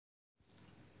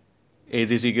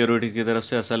एजी securities की तरफ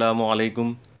से अस्सलामु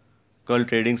अलैकुम। कल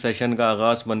ट्रेडिंग सेशन का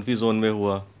आगाज़ मनफी जोन में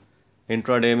हुआ।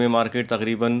 इंट्राडे में मार्केट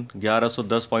तकरीबन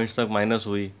 1110 पॉइंट्स तक माइनस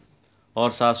हुई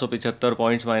और 775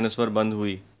 पॉइंट्स माइनस पर बंद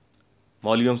हुई।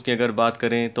 वॉल्यूम्स की अगर बात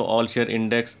करें तो ऑल शेयर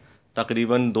इंडेक्स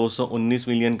तकरीबन 219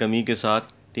 मिलियन कमी के साथ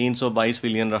 322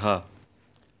 बिलियन रहा।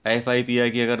 एफआईपीआई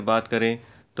की अगर बात करें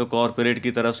तो कॉरपोरेट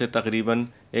की तरफ से तकरीबन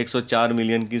 104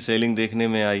 मिलियन की सेलिंग देखने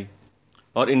में आई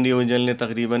और इंडिविजुअल ने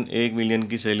तकरीबन 1 मिलियन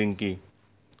की सेलिंग की।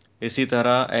 इसी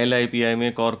तरह एलआईपीआई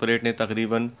में कॉरपोरेट ने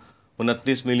तकरीबन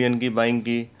 29 मिलियन की बाइंग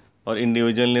की और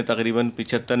इंडिविजुअल ने तकरीबन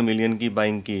 75 मिलियन की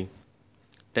बाइंग की।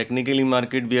 टेक्निकली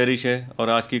मार्केट बियरिश है और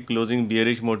आज की क्लोजिंग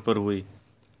बियरिश मोड पर हुई।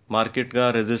 मार्केट का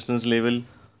रेजिस्टेंस लेवल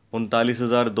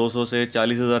 39,200 से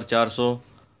 40,400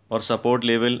 और सपोर्ट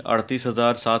लेवल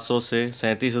 38,700 से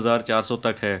 37,400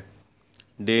 तक है।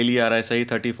 डेली आरएसआई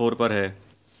 34 पर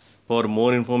है। For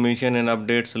more information and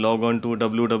updates log on to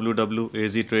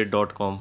www.aztrade.com।